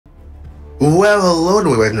Well, hello and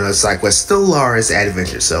welcome to another Sidekuest, Stellaris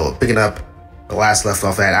Adventure. So, picking up the last left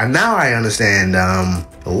off at, now I understand a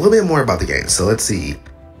little bit more about the game. So let's see.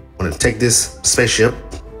 I'm gonna take this spaceship.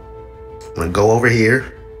 I'm gonna go over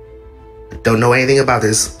here. Don't know anything about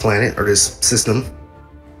this planet or this system.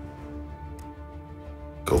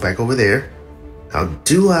 Go back over there. Now,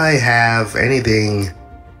 do I have anything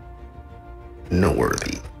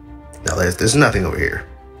noteworthy? No, there's nothing over here.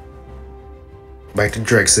 Back to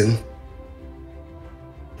Drexen.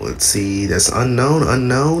 Let's see, that's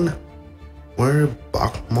unknown. Where?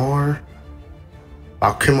 Bakmar?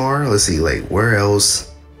 Let's see, like, where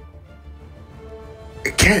else?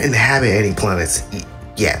 It can't inhabit any planets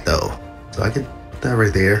yet, though. So I could put that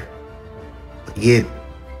right there. Get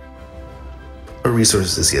what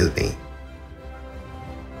resources this gives me.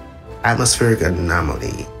 Atmospheric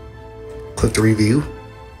anomaly. Click to review.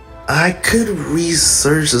 I could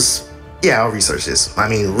research this. Yeah, I'll research this. I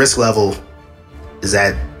mean, risk level is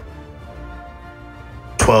at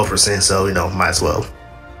 12%, so you know, might as well.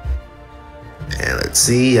 And let's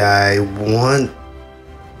see, do I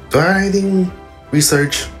have anything?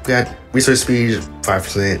 Research, got research speed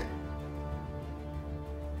 5%.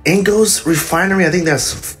 Ingos refinery, I think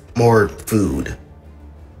that's more food.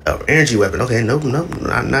 Oh, energy weapon. Okay, nope,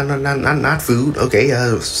 not food. Okay,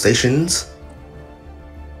 stations.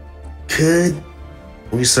 Could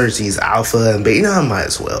research these alpha and beta. You know, I might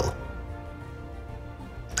as well.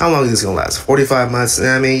 How long is this gonna last? 45 months.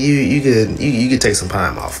 I mean, you could take some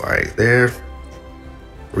time off. All right, there.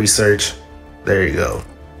 Research. There you go.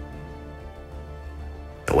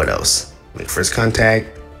 And what else? Make first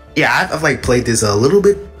contact. Yeah, I've like played this a little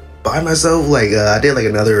bit by myself. Like I did like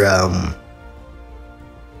another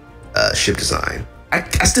ship design. I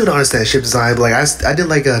still don't understand ship design, but like I did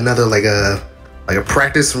like another like a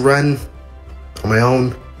practice run on my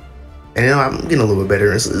own, and you know, I'm getting a little bit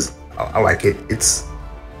better. I like it. It's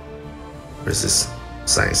where's this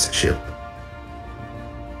science ship?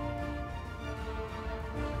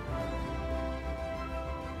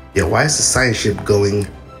 Yeah, why is the science ship going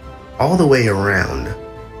all the way around?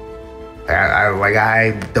 I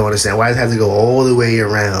don't understand why it has to go all the way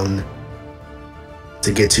around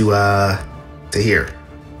to get to here.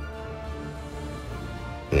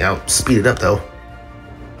 You know, speed it up though.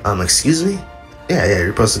 Excuse me? Yeah, you're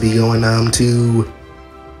supposed to be going to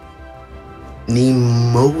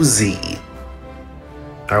Nemozi.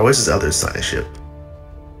 Alright, where's this other science ship?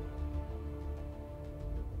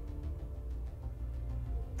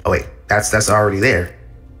 Oh wait, that's already there.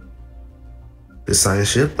 This science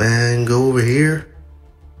ship, and go over here.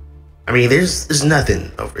 I mean, there's nothing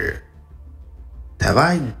over here. Have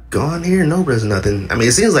I gone here? No, there's nothing. I mean,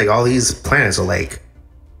 it seems like all these planets are like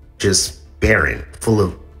just barren, full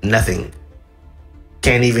of nothing.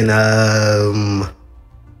 Can't even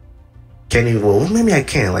well, maybe I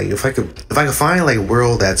can. Like if I could find like a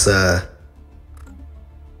world that's like,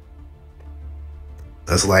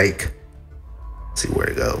 let's see where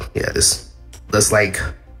to go. Yeah, that's like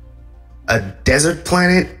a desert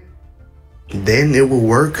planet, then it will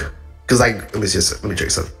work. Cause like, let me check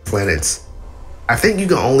some planets. I think you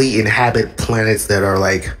can only inhabit planets that are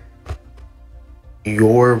like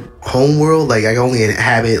your home world. Like I can only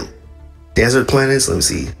inhabit desert planets. Let me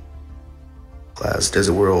see. Class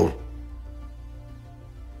desert world.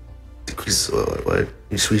 Decrease what?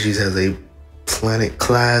 Each species has a planet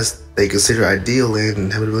class they consider ideal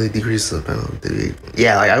and inhabitability decreases.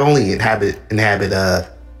 Yeah, like I only inhabit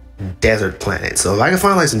desert planets. So if I can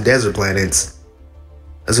find like some desert planets,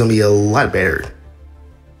 that's gonna be a lot better.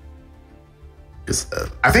 Because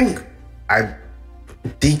I think I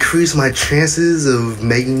decreased my chances of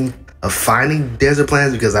finding desert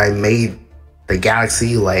planets because I made the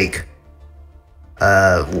galaxy like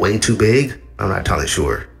way too big. I'm not totally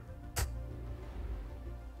sure.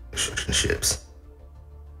 Construction ships.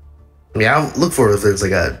 I mean, I'll look for if there's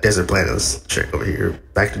like a desert planet. Let's check over here.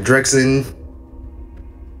 Back to Drexen.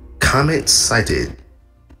 Comet sighted.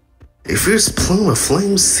 A fierce plume of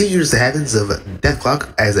flame sears the heavens of Death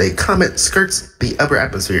Clock as a comet skirts the upper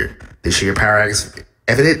atmosphere. The sheer power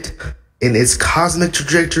evident in its cosmic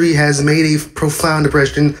trajectory has made a profound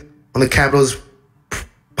impression on the capital's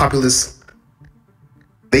populace.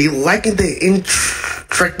 They liken the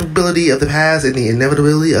intractability of the past and the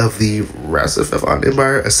inevitability of the Rasafan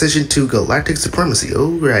Empire ascension to galactic supremacy.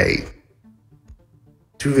 Oh, right.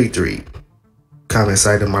 To victory. Comet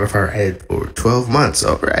sighted modifier added for 12 months.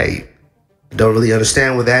 All right. Don't really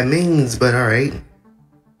understand what that means, but all right.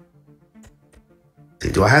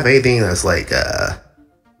 See, do I have anything that's like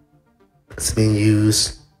that's being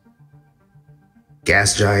used?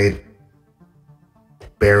 Gas giant,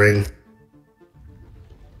 barren.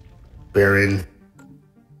 Baron.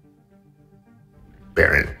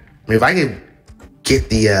 I mean, if I could get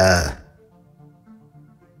the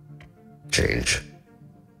change.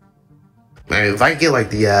 I mean, if I could get like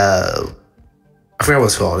the I forgot what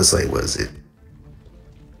it's called. It's like, what is it?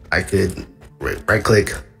 I could right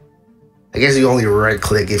click. I guess you only right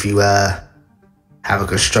click if you have a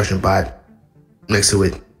construction bot next to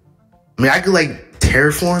it. I mean, I could like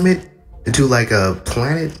terraform it into like a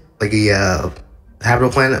planet, like a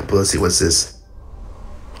habitable planet. But let's see, what's this?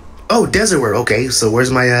 Oh, desert world. Okay, so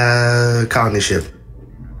where's my colony ship?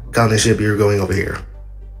 Colony ship, you're going over here.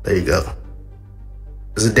 There you go.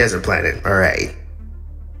 It's a desert planet. All right.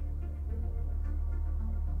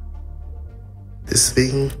 This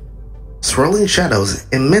thing, swirling shadows,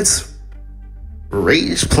 immense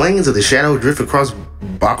rage planes of the shadow drift across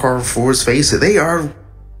Bakar 4's face. They are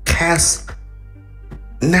cast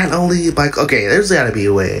not only by, okay, there's gotta be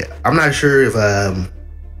a way. I'm not sure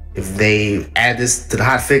if they add this to the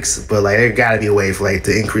hotfix, but like there gotta be a way for like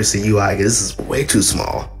to increase the UI, because this is way too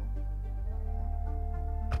small.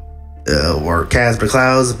 Or cast by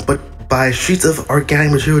clouds, but by sheets of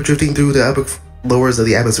organic material drifting through the upper lowers of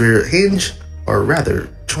the atmosphere, hinge or rather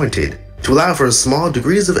jointed to allow for small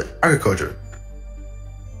degrees of agriculture.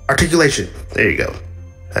 Articulation. There you go.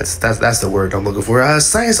 That's the word I'm looking for.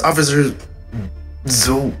 Science officer.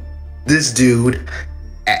 So this dude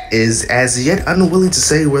is as yet unwilling to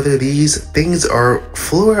say whether these things are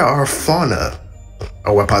flora or fauna,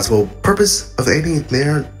 or what possible purpose of any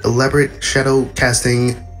their elaborate shadow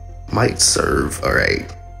casting might serve. All right.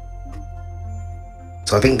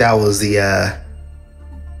 So I think that was the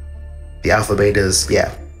alpha betas,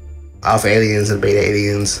 yeah, alpha aliens and beta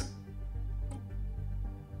aliens.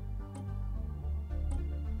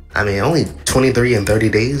 I mean, only 23 and 30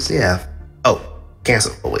 days, yeah. Oh,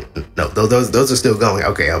 cancel. Oh wait, no, those are still going.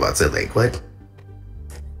 Okay, I'm about to say like what?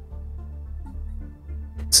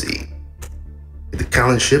 Let's see, the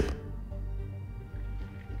colony ship,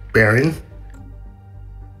 Baron.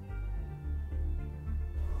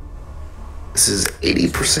 This is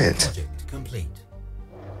 80%. Project complete.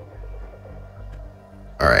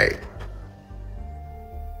 All right.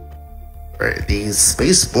 These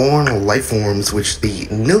spaceborne life forms, which the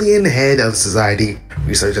Nillian head of society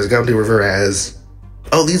research has come to refer as,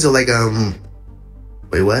 oh, these are like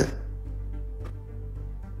wait, what?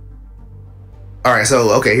 All right,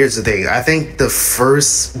 so okay, here's the thing. I think the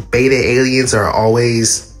first beta aliens are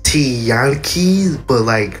always Tiyanki, but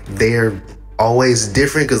like they're always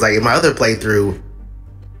different, because like in my other playthrough,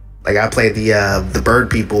 like I played the bird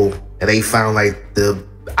people, and they found like the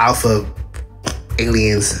alpha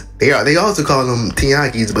aliens. They also call them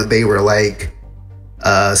Tiyankis, but they were like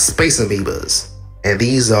space amoebas, and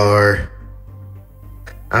these are,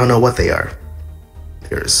 I don't know what they are.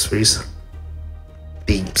 They're space,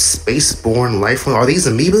 the spaceborne life form. Are these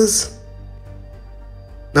amoebas?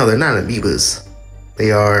 No, they're not amoebas.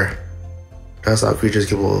 They are docile creatures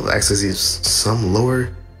capable of accessing some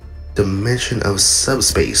lower dimension of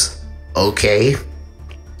subspace. Okay.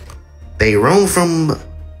 They roam from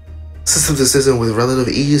system to system with relative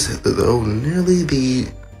ease, though nearly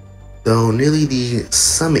the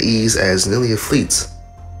some ease as nearly fleets.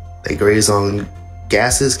 They graze on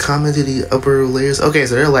gases common to the upper layers. Okay,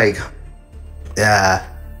 so they're like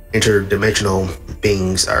interdimensional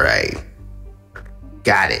beings. All right,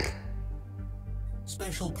 got it.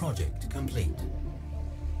 Special project complete.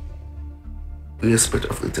 We expect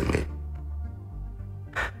our fleet to make.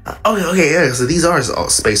 Okay, yeah. So these are all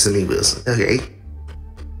space amoebas.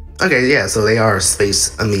 Okay, yeah. So they are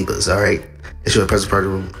space amoebas. All right. Issue a present part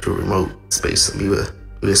to remote space amoeba.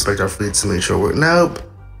 We expect our fleet to make sure we're. Nope.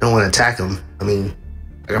 Don't want to attack them. I mean,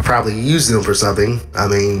 I could probably use them for something. I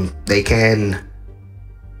mean, they can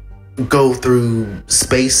go through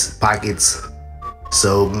space pockets.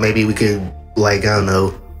 So maybe we could, like, I don't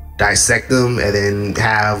know, dissect them and then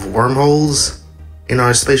have wormholes in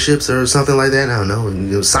our spaceships or something like that. I don't know.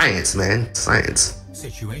 You know, science, man. Science.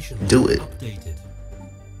 Situation Do it. Updated.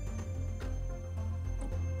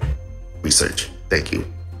 Research. Thank you.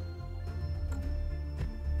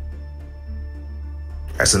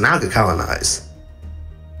 Alright, so now I can colonize.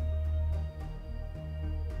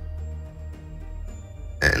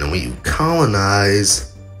 And when you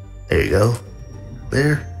colonize, there you go.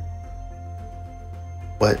 There.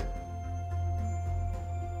 What?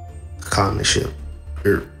 Colony ship.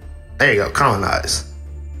 Here. There you go. Colonize.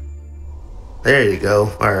 There you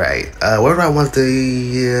go. All right. Where do I want the?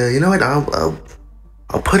 You know what?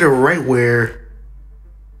 I'll put it right where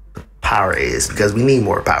the power is, because we need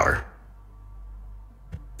more power.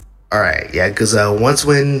 All right. Yeah. Because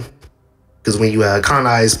when you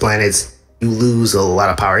colonize planets, you lose a lot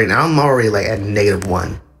of power. And I'm already like at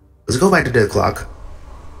 -1. Let's go back to dead clock.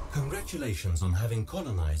 Congratulations on having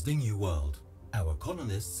colonized the new world. Our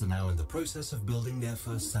colonists are now in the process of building their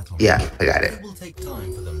first settlement. Yeah, I got it. It will take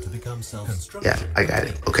time for them to become self-construction. Yeah, I got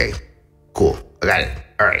it. Okay, cool. I got it.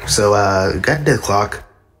 All right, so got dead clock.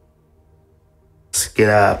 Let's get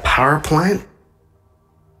a power plant.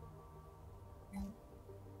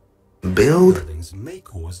 Build Buildings may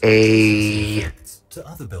cause a to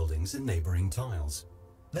other buildings in neighboring tiles.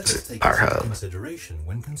 Let us take power this into hub. consideration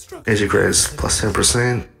when constructing. Energy credits plus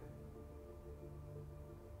 10%.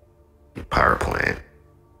 Power plant.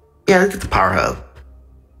 Yeah, let's get the power hub.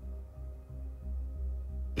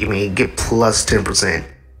 You mean get plus 10%.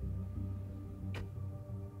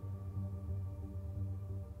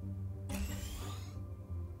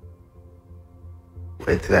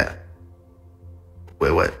 Wait, that.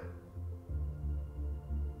 Wait, what?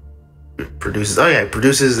 It produces. Oh yeah, it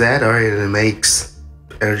produces that. All right, and it makes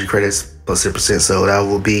energy credits plus 10%. So that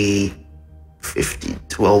will be 50.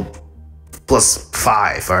 Well, plus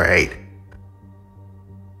 5. All right.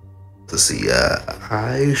 Let's see.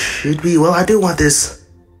 I should be. Well, I do want this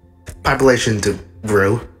population to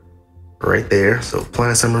grow. Right there. So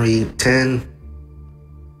planet summary 10.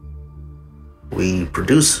 We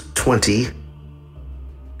produce 20.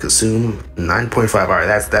 Consume 9.5. All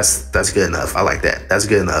right, that's good enough. I like that. That's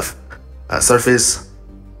good enough. Surface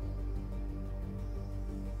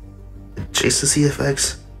adjacency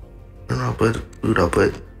effects. Output, food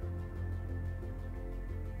output.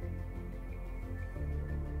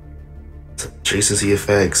 Adjacency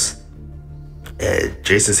effects.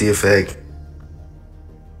 Adjacency effect.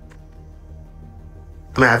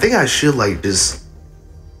 I mean, I think I should like just.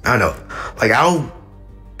 I don't know. Like I'll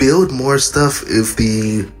build more stuff if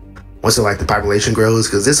once like the population grows,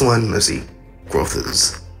 because this one, let's see, growth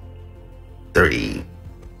is 30.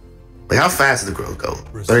 Like how fast does the growth go?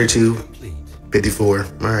 32, 54.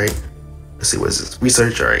 All right. Let's see, what is this?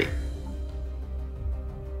 Research. All right.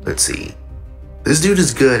 Let's see. This dude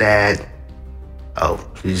is good at. Oh,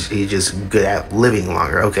 he's just good at living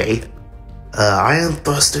longer. Okay. Ion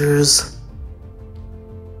thrusters.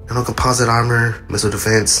 Nano composite armor, missile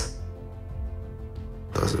defense.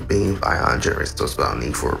 Those are beam ion generates those without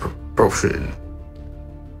need for propulsion.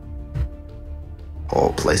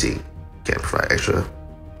 All placing can provide extra.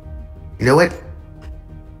 You know what?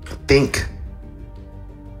 I think.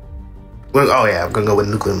 Well, oh yeah, I'm gonna go with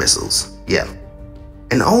nuclear missiles. Yeah,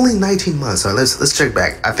 and only 19 months. So let's check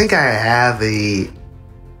back. I think I have a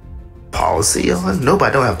policy on. Nope, I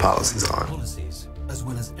don't have policies on. Policies as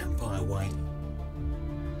well as empire-wide.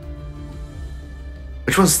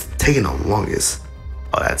 Which one's taking the longest?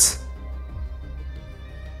 Oh, that's.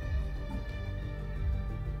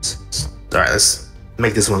 Alright, let's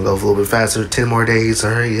make this one go a little bit faster. 10 more days.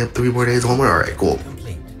 Alright, yep, 3 more days, 1 more. Alright, cool.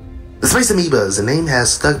 Complete. The space amoebas, the name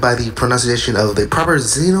has stuck by the pronunciation of the proper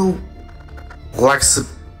xenoglax.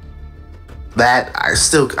 That I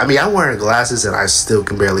mean, I'm wearing glasses and I still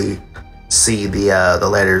can barely see the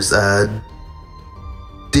letters.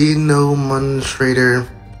 Denomonstrator.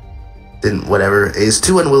 Then whatever is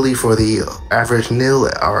too unwieldy for the average nil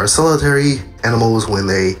are solitary animals when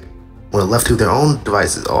left to their own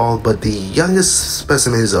devices. All but the youngest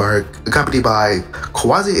specimens are accompanied by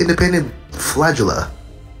quasi-independent flagella,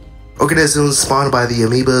 organisms spawned by the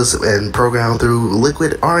amoebas and programmed through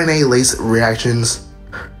liquid RNA-laced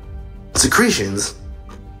secretions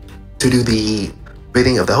to do the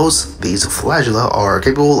bidding of the host. These flagella are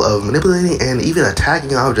capable of manipulating and even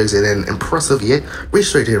attacking objects in an impressive yet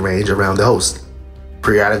restricted range around the host,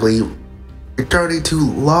 periodically returning to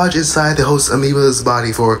lodge inside the host amoeba's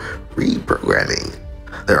body for reprogramming.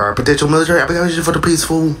 There are potential military applications for the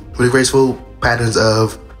peaceful, really graceful patterns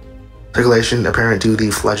of circulation apparent to the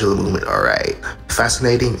flagella movement. Alright,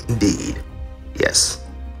 fascinating indeed. Yes.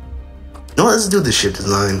 No, let's do the ship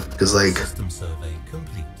design, because like... System survey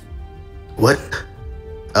complete. What?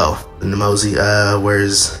 Oh, the Nemosi.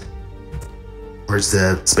 Where's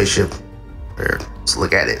the spaceship? There. Let's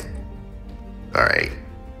look at it. All right.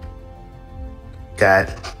 Got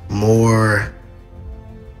more.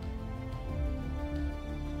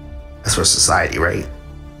 That's for society, right?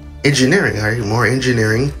 Engineering. All right, more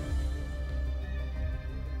engineering.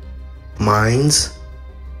 Mines.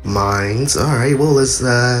 All right. Well, let's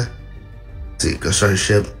see. Construction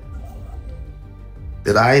ship.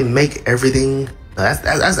 Did I make everything?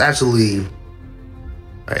 That's actually. All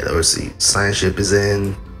right, let's see. Science ship is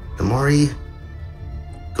in Amari.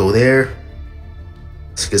 Go there.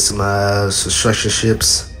 Let's get some construction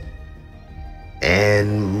ships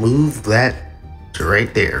and move that to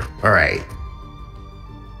right there. All right.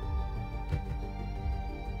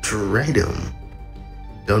 Stratum.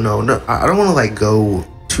 Don't know. No, I don't want to like go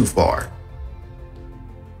too far.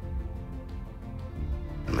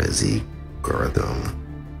 Mesogratum.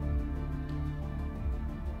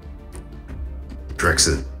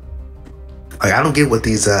 Drexit. Like, I don't get what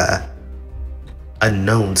these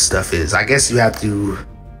unknown stuff is. I guess you have to.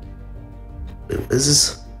 Wait, what is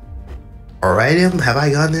this? Alrightium? Have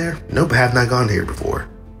I gone there? Nope, I have not gone here before.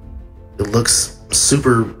 It looks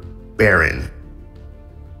super barren.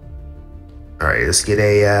 Alright, let's get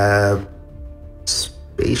a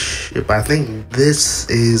spaceship. I think this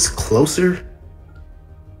is closer.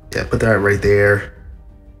 Yeah, put that right there.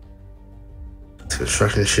 This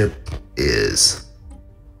construction ship is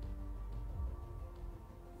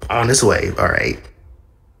on its way. Alright.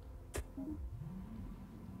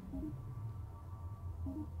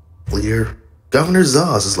 Leader. Governor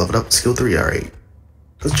Zaz is leveled up to skill 3. Alright.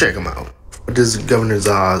 Let's check him out. What does Governor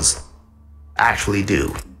Zaz actually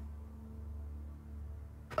do?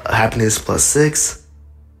 Happiness +6.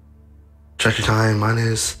 Structure time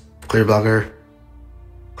minus. Clear blocker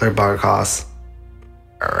cost.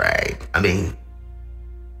 Alright. I mean,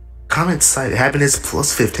 comment site happiness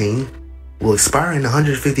 +15 will expire in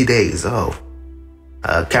 150 days. Oh.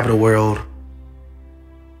 Capital World.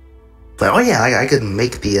 But, oh yeah, I could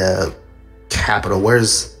make the capital.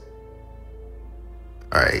 Where's...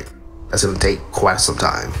 Alright. That's gonna take quite some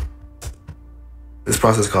time. This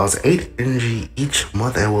process costs 8 energy each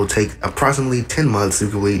month and will take approximately 10 months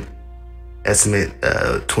to complete. Estimate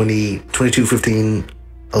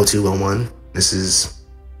 2215-0201. This is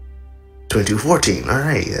 2214.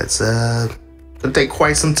 Alright, that's gonna take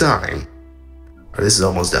quite some time. Alright, this is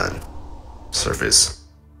almost done. Surface.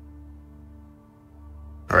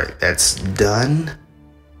 Alright, that's done.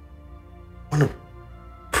 I wanna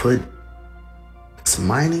put this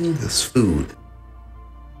mining, this food.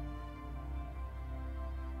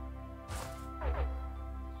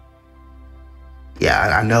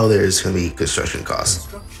 Yeah, I know there's gonna be construction costs.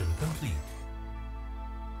 Construction complete.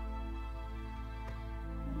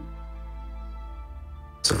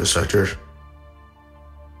 Infrastructure.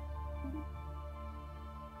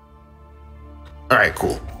 Alright,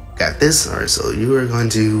 cool. Got this. Alright, so you are going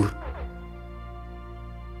to...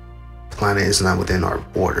 Planet is not within our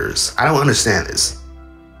borders. I don't understand this.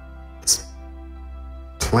 It's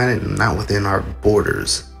planet not within our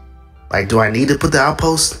borders. Like, do I need to put the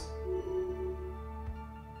outpost?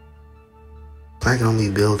 Planet can only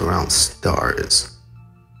build around stars.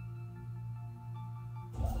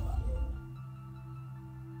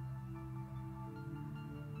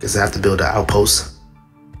 Guess I have to build an outpost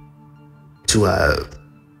to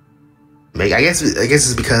make. I guess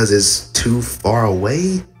it's because it's too far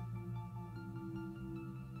away.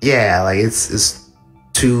 Yeah, like it's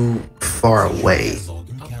too far away.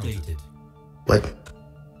 What?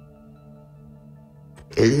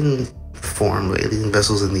 Alien form alien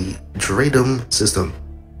vessels in the Stratum system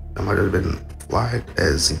that might have been flagged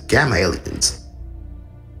as gamma aliens.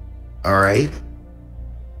 Alright.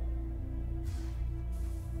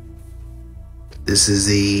 This is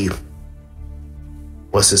the...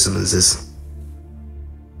 What system is this?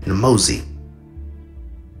 Nemosi.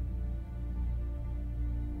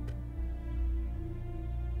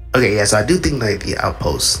 Okay, yeah, so I do think like the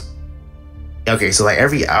outpost. Okay, so like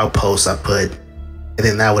every outpost I put, and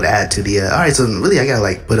then that would add to the... Alright, so really I gotta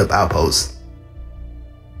like put up outposts.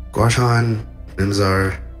 Guarchon,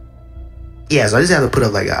 Mimzar. Yeah, so I just have to put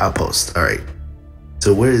up like an outpost. Alright.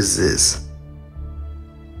 So where is this?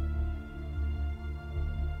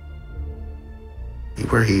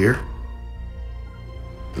 We're here.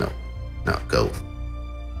 No, go.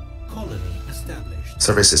 Colony established.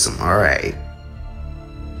 Survey system. All right.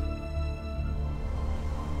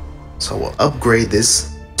 So we'll upgrade this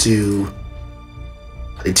to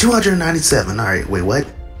 297. All right. Wait, what?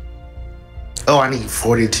 Oh, I need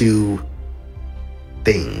 42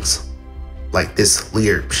 things like this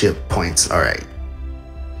leadership points. All right.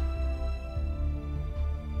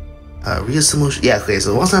 Reassemble. Yeah. Okay.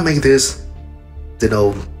 So once I make this.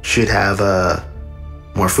 Ditto should have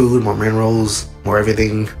more food, more minerals, more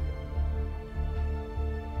everything.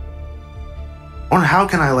 I wonder how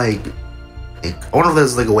can I like... I wonder if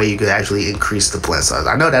there's like a way you could actually increase the plant size.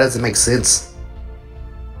 I know that doesn't make sense.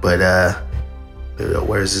 But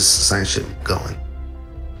where is this science ship going?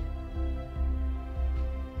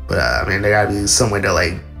 But I mean, there gotta be some way to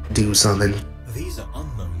like do something. These are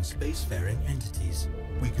unknown spacefaring entities.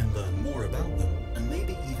 We can learn more about them and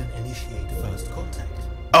maybe even initiate first contact.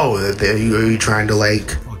 Oh, are you trying to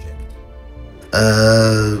like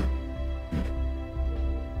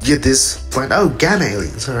get this planet? Oh, gamma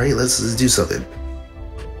aliens. All right, let's do something.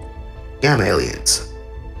 Gamma aliens.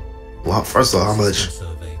 Well, first of all, how much?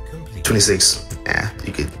 Survey complete. 26. Yeah,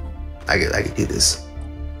 you could. I could do this.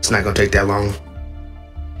 It's not gonna take that long.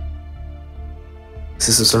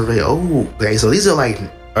 System survey. Oh, okay. So these are like.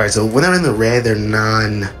 All right. So when they're in the red, they're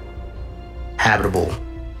non-habitable.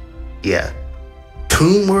 Yeah.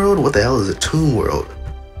 Tomb world. What the hell is a tomb world?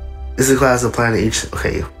 This is a class of planet each.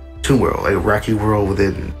 Okay. Tomb world, a rocky world with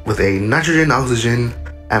a nitrogen oxygen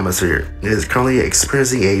atmosphere. It is currently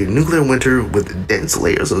experiencing a nuclear winter with dense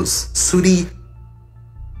layers of sooty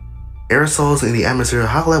aerosols in the atmosphere,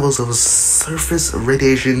 high levels of surface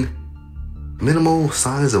radiation, minimal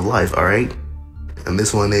signs of life. All right, and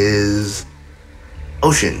this one is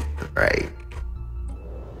ocean. All right,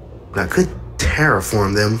 now I could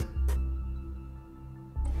terraform them.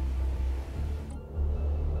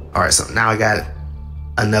 All right, so now I got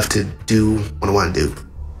enough to do what I want to do.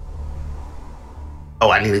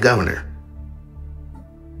 Oh, I need a governor.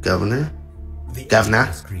 Governor?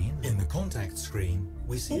 Governor? Screen. In the contact screen,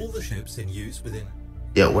 we see all the ships in use within.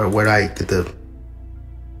 Yeah, where do I get the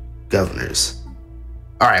governors?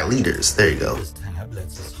 Alright, leaders. There you go. This tab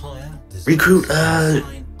lets us hire, Recruit,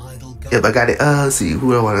 assign, yep, I got it. Let's see,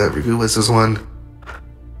 who do I want to recruit? What's this one?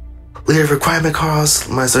 Leader requirement cost,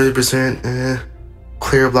 my 30%.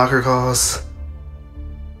 Clear blocker cost.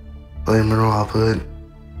 Mineral output.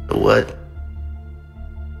 What?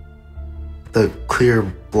 The clear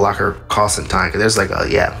blocker cost and time. Cause there's like a,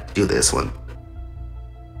 yeah, do this one.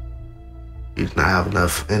 You do not have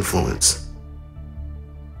enough influence.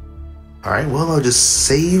 Alright, well, I'll just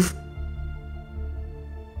save.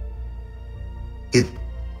 Get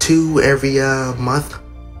 2 every month.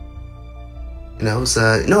 You know,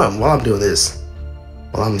 so, you know what, while I'm doing this,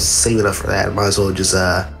 while I'm saving up for that, I might as well just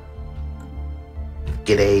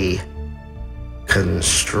get a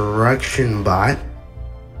construction bot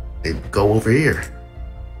and go over here.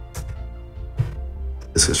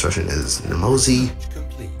 This construction is Nemosi.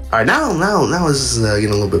 All right, now this is getting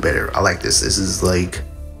a little bit better. I like this. This is like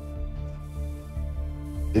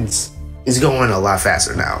it's going a lot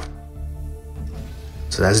faster now.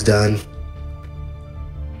 So that's done.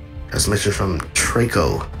 Transmission from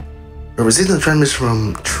Traco. We're receiving the transmission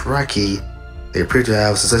from Traki. They appear to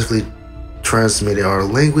have successfully transmitted our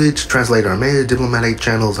language, translated our mail. Diplomatic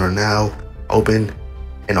channels are now open,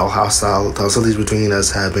 and all hostilities between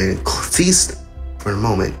us have been ceased for the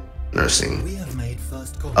moment. Nursing. We have made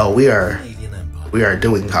first Oh, we are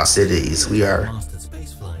doing hostilities. We are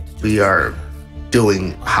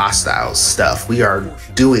doing hostile stuff. We are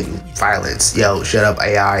doing violence. Yo, shut up,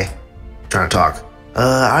 AI. Trying to talk.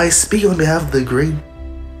 I speak on behalf of the great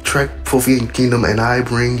Trek Fulfian Kingdom, and I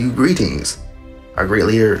bring you greetings. Our great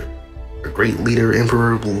leader,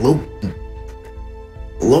 Emperor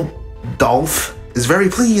Lobdolf is very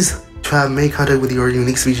pleased to have made contact with your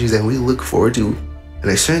unique species, and we look forward to an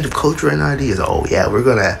exchange of culture and ideas. Oh yeah, we're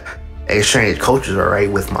gonna exchange cultures, all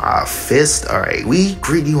right, with my fist. All right, we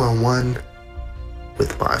greet you on one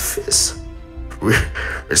with my fist.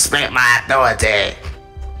 Respect my authority.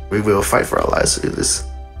 We will fight for our lives to do this.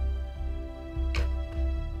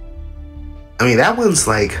 I mean, that one's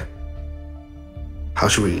like, how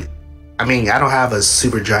should we? I mean, I don't have a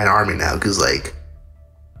super giant army now because like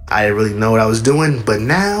I didn't really know what I was doing, but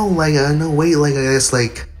now like I know. Wait, like I guess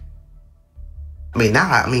like.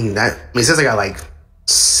 Since I got like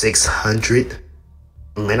 600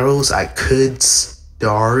 minerals, I could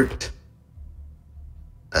start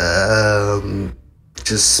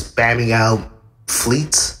just spamming out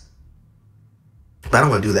fleets, but I don't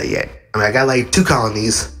want to do that yet. I mean, I got like 2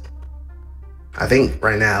 colonies. I think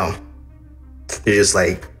right now they just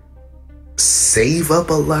like save up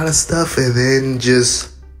a lot of stuff and then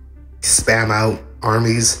just spam out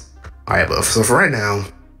armies. All right, but so for right now,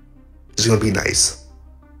 it's gonna be nice.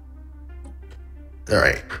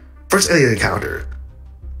 Alright. First alien encounter.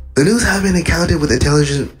 The news having encountered with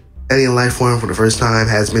intelligent alien life form for the first time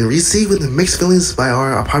has been received with mixed feelings by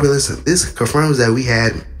our populace. This confirms that we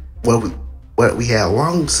had what we had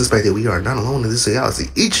long suspected. We are not alone in this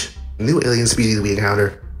galaxy. Each new alien species we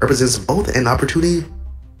encounter represents both an opportunity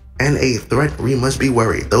and a threat. We must be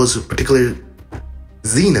worried. Those particular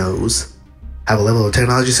Xenos have a level of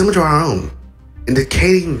technology similar to our own,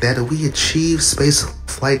 indicating that we achieve space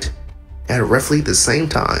flight at roughly the same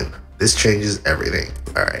time. This changes everything.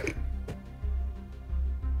 All right.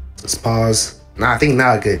 Let's pause. I think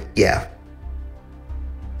now I could, yeah.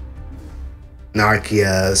 Now I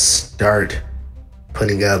can start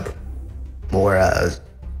putting up more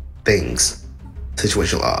things.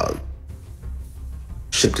 Situation log.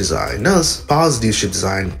 Ship design. No, let's pause, do ship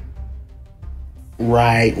design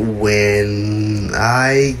right when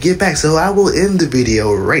I get back. So I will end the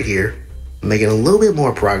video right here. making a little bit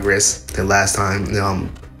more progress than last time.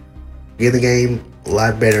 Getting the game a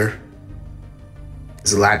lot better.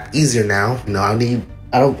 It's a lot easier now.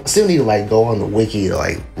 I still need to like go on the wiki to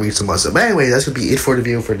like read some more stuff. But anyway, that's gonna be it for the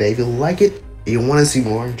video for today. If you like it, if you want to see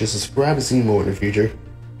more, just subscribe to see more in the future.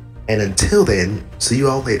 And until then, see you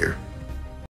all later.